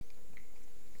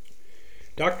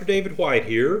Dr. David White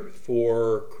here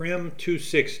for CRIM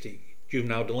 260,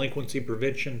 Juvenile Delinquency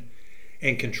Prevention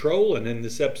and Control, and in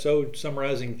this episode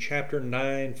summarizing Chapter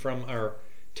 9 from our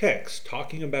text,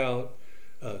 talking about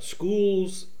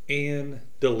schools and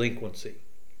delinquency.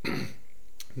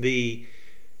 The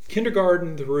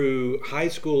kindergarten through high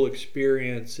school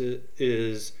experience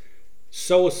is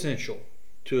so essential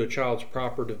to a child's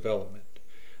proper development.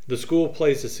 The school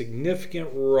plays a significant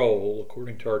role,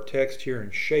 according to our text here, in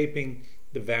shaping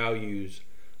the values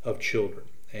of children.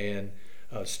 And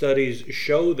studies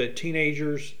show that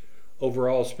teenagers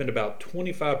overall spend about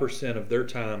 25% of their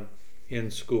time in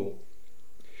school.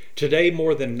 Today,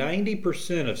 more than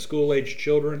 90% of school-aged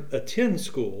children attend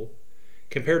school,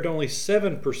 compared to only 7%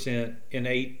 in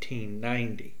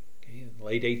 1890, in the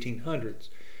late 1800s.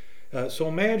 So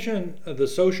imagine the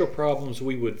social problems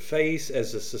we would face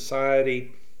as a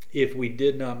society if we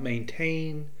did not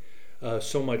maintain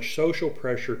so much social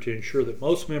pressure to ensure that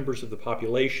most members of the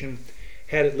population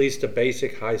had at least a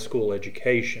basic high school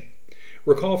education.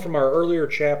 Recall from our earlier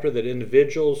chapter that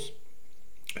individuals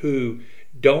who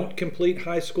don't complete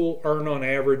high school earn on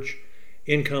average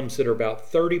incomes that are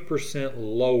about 30%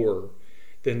 lower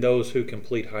than those who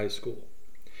complete high school.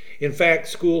 In fact,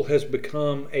 school has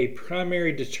become a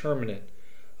primary determinant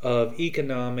of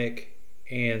economic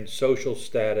and social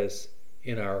status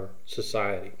in our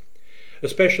society.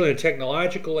 Especially in a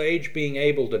technological age, being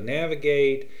able to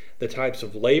navigate the types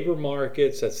of labor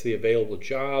markets, that's the available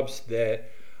jobs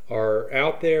that are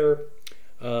out there,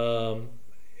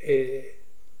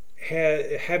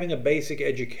 having a basic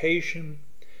education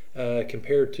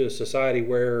compared to a society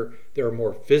where there are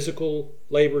more physical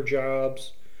labor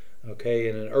jobs,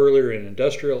 in an earlier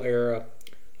industrial era,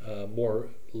 more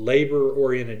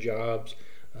labor-oriented jobs,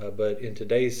 but in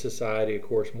today's society, of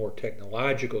course, more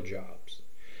technological jobs.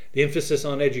 The emphasis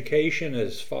on education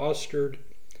is fostered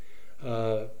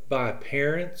by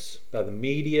parents, by the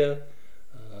media,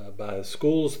 by the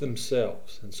schools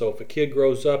themselves. And so if a kid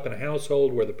grows up in a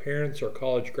household where the parents are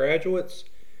college graduates,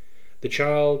 the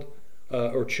child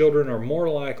or children are more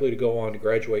likely to go on to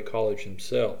graduate college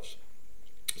themselves.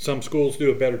 Some schools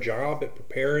do a better job at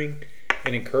preparing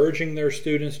and encouraging their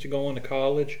students to go on to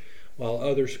college, while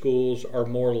other schools are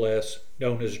more or less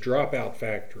known as dropout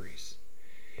factories.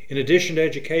 In addition to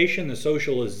education, the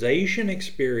socialization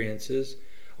experiences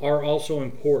are also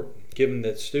important, given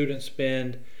that students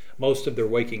spend most of their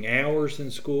waking hours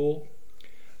in school.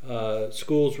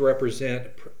 Schools represent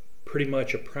pretty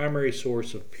much a primary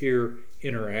source of peer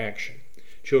interaction.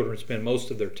 Children spend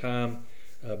most of their time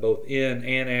both in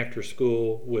and after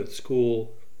school with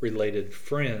school-related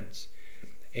friends.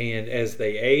 And as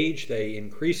they age, they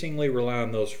increasingly rely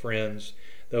on those friends,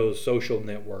 those social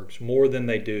networks, more than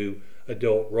they do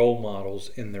adult role models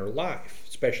in their life,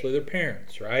 especially their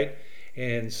parents, right?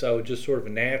 And so just sort of a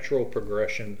natural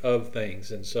progression of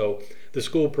things. And so the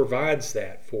school provides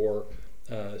that for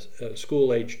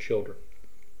school-aged children.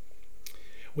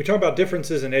 We talk about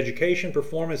differences in education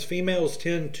performance. Females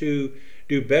tend to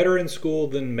do better in school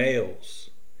than males,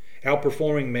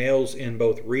 outperforming males in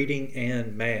both reading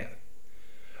and math.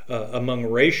 Among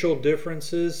racial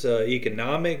differences,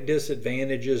 economic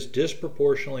disadvantages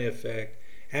disproportionately affect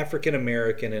African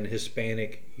American and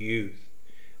Hispanic youth.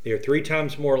 They are 3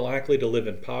 times more likely to live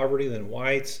in poverty than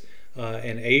whites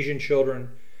and Asian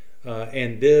children,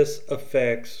 and this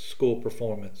affects school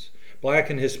performance. Black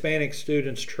and Hispanic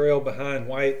students trail behind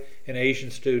white and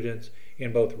Asian students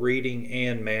in both reading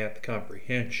and math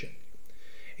comprehension.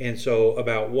 And so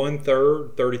about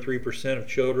 1/3, 33% of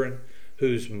children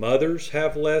whose mothers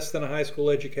have less than a high school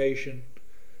education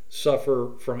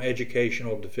suffer from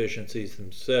educational deficiencies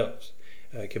themselves,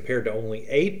 compared to only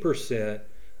 8%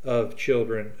 of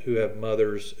children who have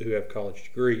mothers who have college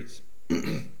degrees.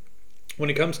 When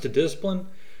it comes to discipline,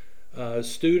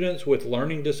 students with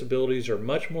learning disabilities are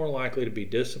much more likely to be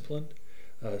disciplined,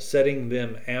 setting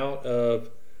them out of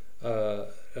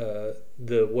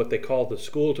what they call the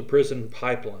school to prison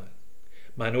pipeline.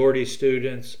 Minority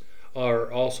students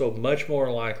are also much more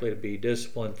likely to be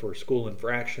disciplined for school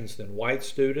infractions than white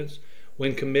students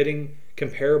when committing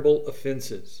comparable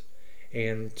offenses.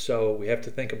 And so we have to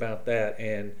think about that,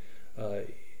 and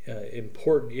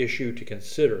important issue to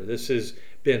consider. This has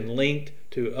been linked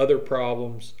to other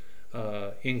problems,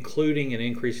 including an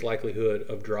increased likelihood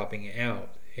of dropping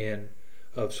out and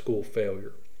of school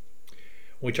failure.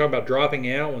 When we talk about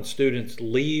dropping out, when students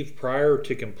leave prior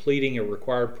to completing a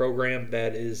required program,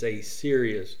 that is a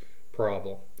serious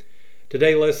problem.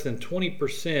 Today, less than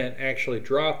 20% actually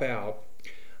drop out,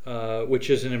 which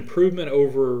is an improvement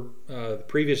over the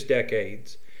previous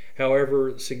decades.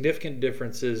 However, significant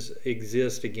differences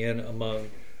exist again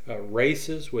among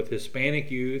races, with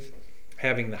Hispanic youth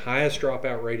having the highest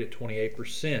dropout rate at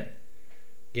 28%.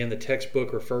 Again, the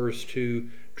textbook refers to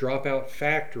dropout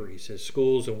factories as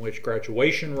schools in which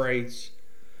graduation rates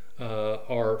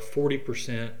are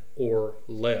 40% or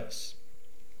less.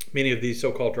 Many of these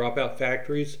so-called dropout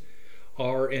factories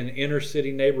are in inner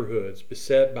city neighborhoods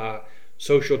beset by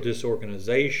social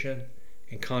disorganization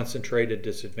and concentrated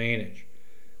disadvantage.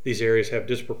 These areas have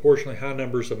disproportionately high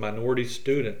numbers of minority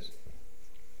students,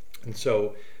 and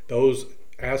so those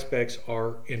aspects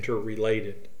are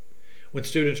interrelated. When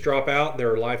students drop out,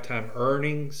 their lifetime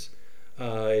earnings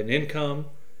and income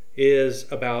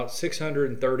is about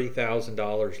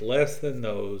 $630,000 less than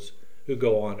those who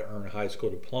go on to earn a high school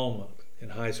diploma.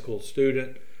 And high school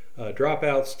student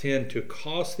dropouts tend to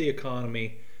cost the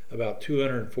economy about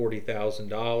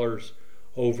 $240,000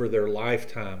 over their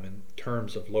lifetime in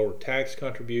terms of lower tax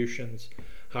contributions,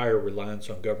 higher reliance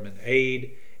on government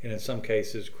aid, and in some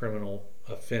cases criminal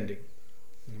offending.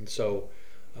 And so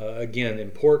again,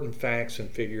 important facts and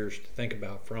figures to think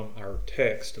about from our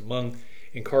text. Among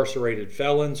incarcerated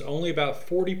felons, only about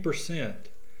 40%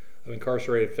 of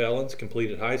incarcerated felons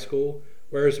completed high school,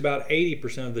 whereas about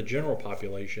 80% of the general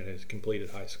population has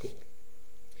completed high school.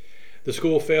 The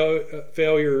school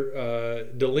failure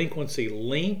delinquency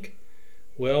link,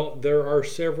 well, there are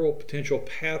several potential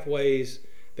pathways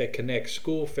that connect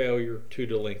school failure to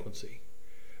delinquency.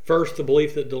 First, the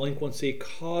belief that delinquency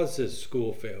causes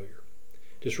school failure.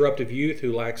 Disruptive youth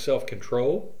who lack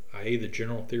self-control, i.e. the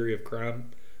general theory of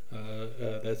crime,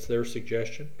 that's their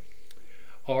suggestion,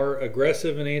 are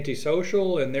aggressive and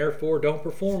antisocial and therefore don't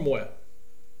perform well.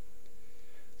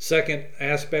 Second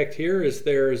aspect here is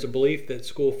there is a belief that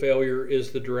school failure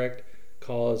is the direct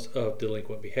cause of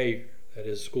delinquent behavior. That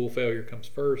is, school failure comes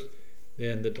first,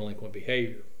 then the delinquent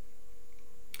behavior.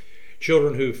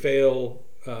 Children who fail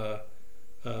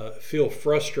feel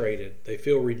frustrated, they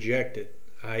feel rejected,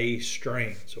 i.e.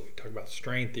 strain. So we talk about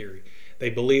strain theory. They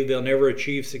believe they'll never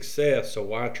achieve success, so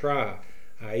why try?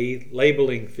 i.e.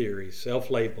 labeling theory,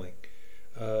 self-labeling.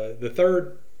 The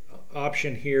third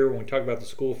option here when we talk about the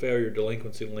school failure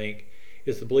delinquency link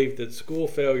is the belief that school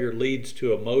failure leads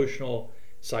to emotional,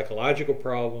 psychological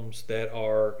problems that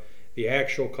are the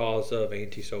actual cause of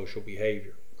antisocial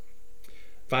behavior.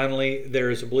 Finally, there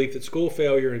is a belief that school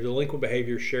failure and delinquent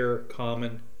behavior share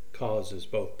common causes.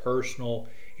 Both personal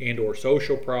and or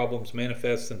social problems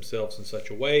manifest themselves in such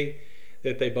a way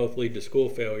that they both lead to school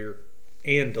failure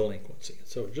and delinquency.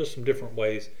 So just some different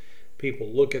ways people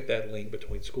look at that link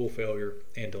between school failure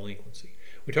and delinquency.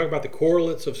 We talk about the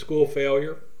correlates of school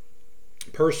failure,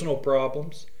 personal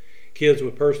problems. Kids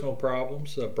with personal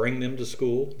problems bring them to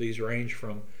school. These range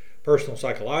from personal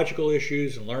psychological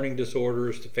issues and learning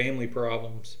disorders to family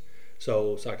problems.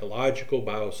 So psychological,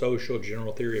 biosocial,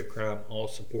 general theory of crime all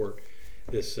support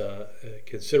this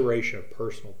consideration of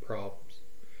personal problems.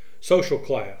 Social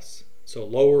class. So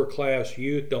lower class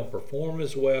youth don't perform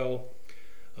as well,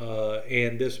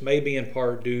 and this may be in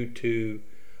part due to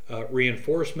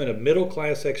reinforcement of middle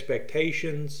class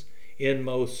expectations in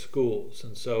most schools.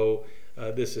 And so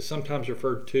this is sometimes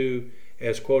referred to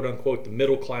as quote unquote the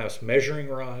middle class measuring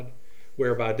rod,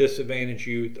 whereby disadvantaged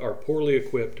youth are poorly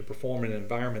equipped to perform in an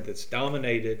environment that's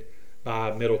dominated by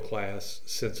a middle class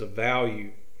sense of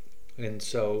value. And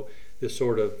so this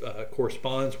sort of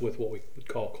corresponds with what we would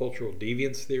call cultural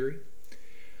deviance theory.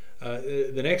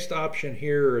 The next option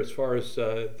here, as far as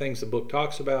things the book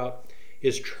talks about,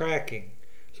 is tracking.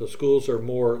 So schools are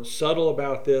more subtle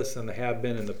about this than they have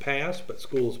been in the past, but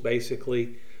schools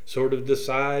basically sort of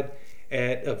decide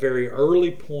at a very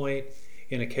early point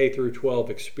in a K through 12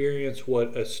 experience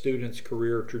what a student's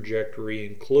career trajectory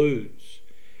includes.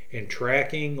 And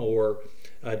tracking or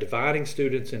dividing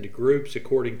students into groups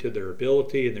according to their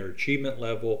ability and their achievement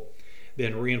level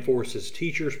then reinforces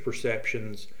teachers'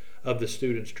 perceptions of the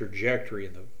student's trajectory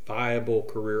and the viable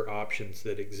career options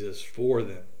that exist for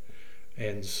them.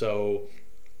 And so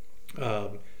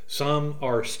some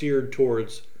are steered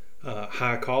towards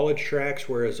high college tracks,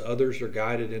 whereas others are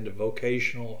guided into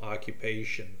vocational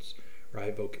occupations,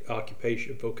 right?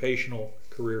 Vocational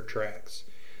career tracks.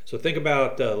 So think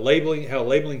about labeling, how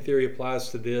labeling theory applies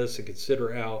to this, and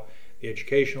consider how the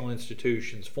educational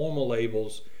institution's formal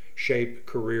labels shape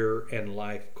career and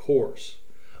life course.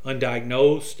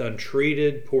 Undiagnosed,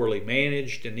 untreated, poorly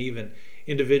managed, and even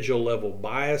individual level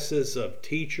biases of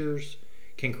teachers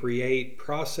can create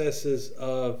processes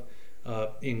of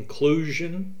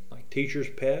inclusion, like teachers'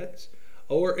 pets,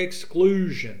 or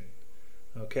exclusion,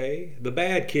 okay? The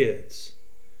bad kids,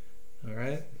 all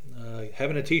right?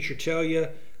 Having a teacher tell you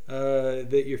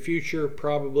that your future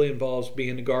probably involves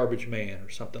being a garbage man or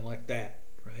something like that,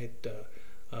 right?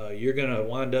 you're going to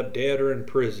wind up dead or in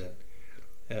prison.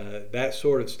 That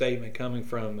sort of statement coming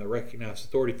from a recognized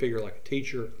authority figure like a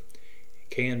teacher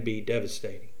can be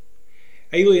devastating.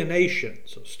 Alienation,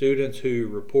 so students who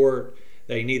report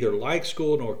they neither like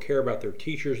school nor care about their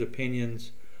teachers'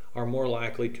 opinions are more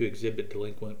likely to exhibit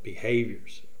delinquent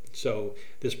behaviors. So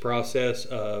this process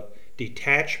of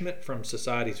detachment from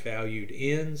society's valued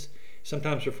ends,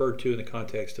 sometimes referred to in the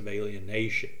context of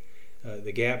alienation.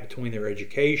 The gap between their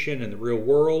education and the real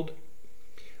world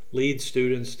leads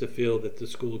students to feel that the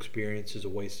school experience is a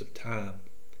waste of time.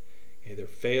 Okay, they're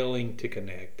failing to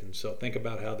connect. And so think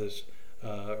about how this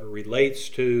relates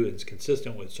to and is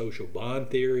consistent with social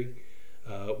bond theory,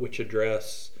 which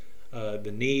address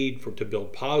the need to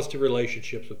build positive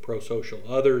relationships with pro-social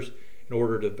others in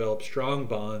order to develop strong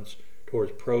bonds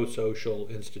towards pro-social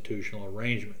institutional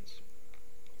arrangements.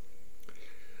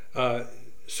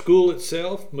 School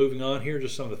itself, moving on here,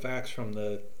 just some of the facts from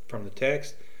the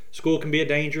text. School can be a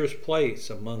dangerous place.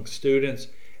 Among students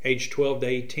aged 12 to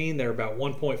 18, there are about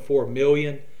 1.4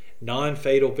 million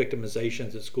non-fatal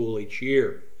victimizations at school each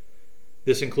year.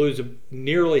 This includes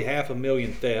nearly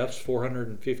 500,000 thefts,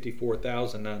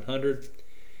 454,900,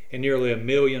 and nearly 1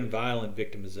 million violent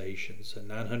victimizations,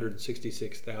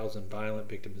 966,000 violent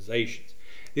victimizations.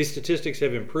 These statistics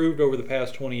have improved over the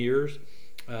past 20 years,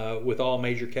 with all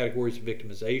major categories of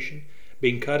victimization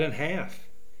being cut in half,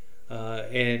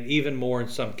 and even more in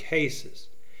some cases.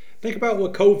 Think about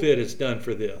what COVID has done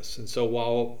for this. And so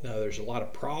while there's a lot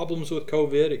of problems with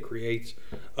COVID, it creates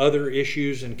other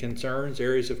issues and concerns,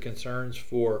 areas of concerns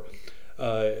for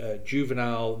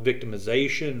juvenile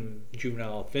victimization,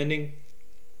 juvenile offending.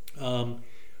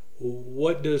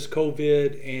 What does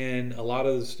COVID and a lot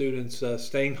of the students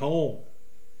staying home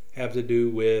have to do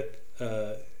with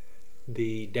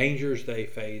the dangers they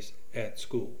face at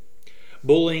school?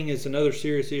 Bullying is another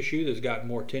serious issue that's gotten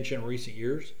more attention in recent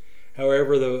years.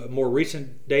 However, the more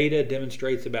recent data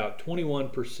demonstrates about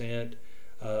 21%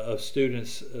 of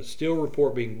students still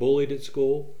report being bullied at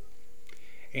school,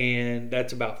 and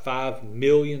that's about 5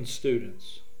 million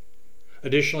students.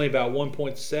 Additionally, about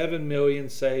 1.7 million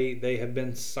say they have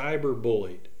been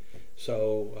cyberbullied,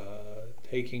 so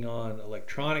taking on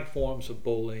electronic forms of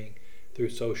bullying through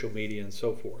social media and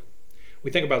so forth.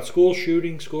 We think about school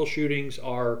shootings. School shootings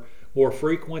are more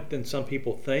frequent than some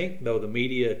people think, though the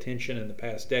media attention in the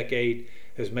past decade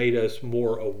has made us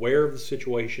more aware of the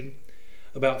situation.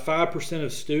 About 5%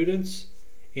 of students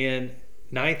in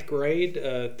 9th grade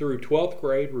through 12th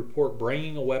grade report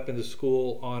bringing a weapon to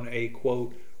school on a,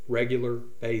 quote, regular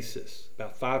basis.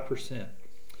 About 5%.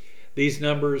 These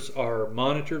numbers are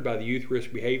monitored by the Youth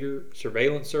Risk Behavior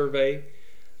Surveillance Survey.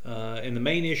 And the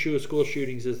main issue of school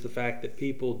shootings is the fact that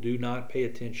people do not pay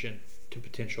attention to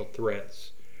potential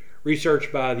threats.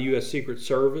 Research by the U.S. Secret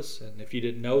Service, and if you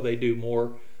didn't know, they do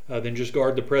more than just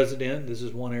guard the president. This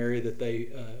is one area that they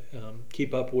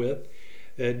keep up with.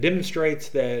 It demonstrates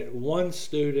that one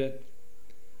student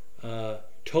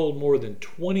told more than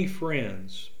 20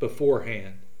 friends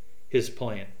beforehand his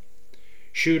plan.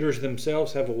 Shooters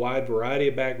themselves have a wide variety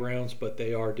of backgrounds, but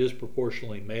they are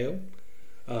disproportionately male,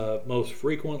 most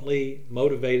frequently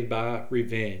motivated by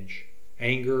revenge,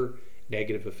 anger,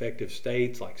 negative affective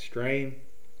states like strain.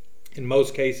 In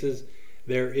most cases,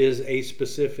 there is a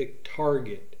specific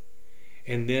target,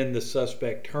 and then the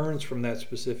suspect turns from that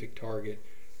specific target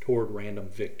toward random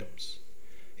victims.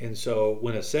 And so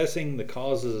when assessing the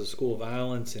causes of school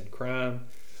violence and crime,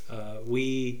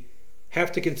 we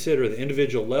have to consider the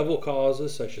individual level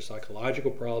causes such as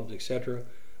psychological problems, etc.,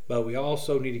 but we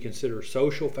also need to consider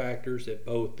social factors at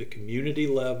both the community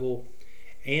level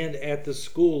and at the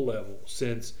school level,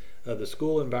 since the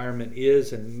school environment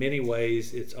is in many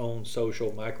ways its own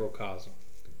social microcosm.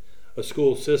 A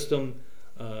school system's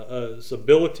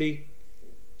ability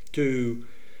to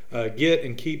get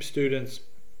and keep students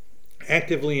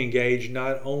actively engaged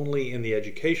not only in the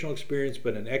educational experience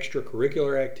but in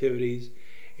extracurricular activities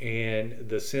and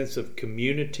the sense of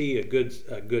community,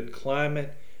 a good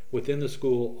climate within the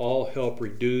school all help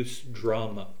reduce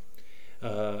drama.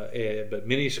 But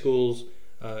many schools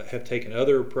have taken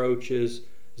other approaches.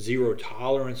 Zero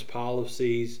tolerance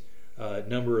policies,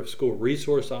 number of school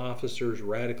resource officers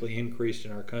radically increased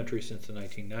in our country since the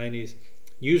 1990s.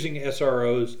 Using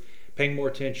SROs, paying more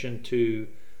attention to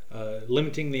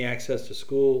limiting the access to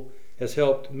school has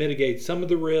helped mitigate some of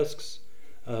the risks,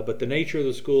 but the nature of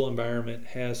the school environment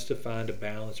has to find a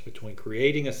balance between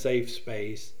creating a safe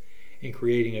space and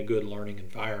creating a good learning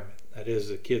environment. That is,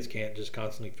 the kids can't just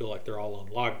constantly feel like they're all on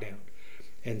lockdown.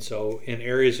 And so in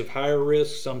areas of higher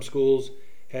risk, some schools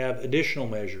have additional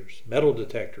measures, metal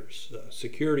detectors,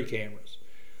 security cameras,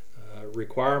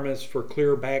 requirements for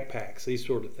clear backpacks, these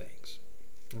sort of things.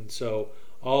 And so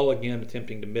all again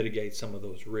attempting to mitigate some of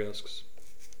those risks.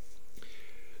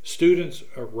 Students'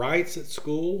 rights at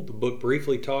school. The book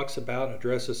briefly talks about and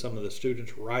addresses some of the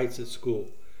students' rights at school,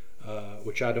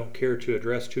 which I don't care to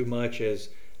address too much as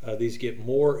these get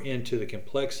more into the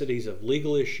complexities of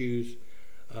legal issues,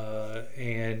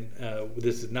 and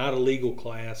this is not a legal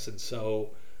class, and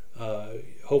so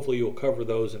hopefully you'll cover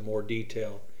those in more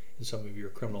detail in some of your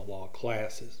criminal law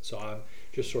classes. So I'm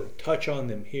just sort of touch on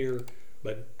them here,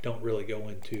 but don't really go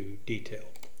into detail.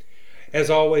 As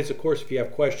always, of course, if you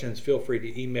have questions, feel free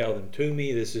to email them to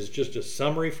me. This is just a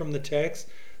summary from the text,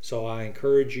 so I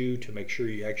encourage you to make sure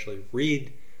you actually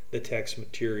read the text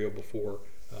material before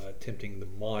attempting the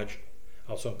module.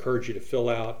 I also encourage you to fill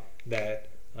out that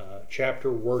chapter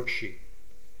worksheet.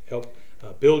 Help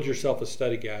build yourself a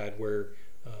study guide where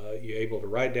you're able to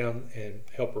write down and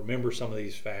help remember some of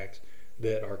these facts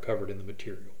that are covered in the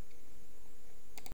material.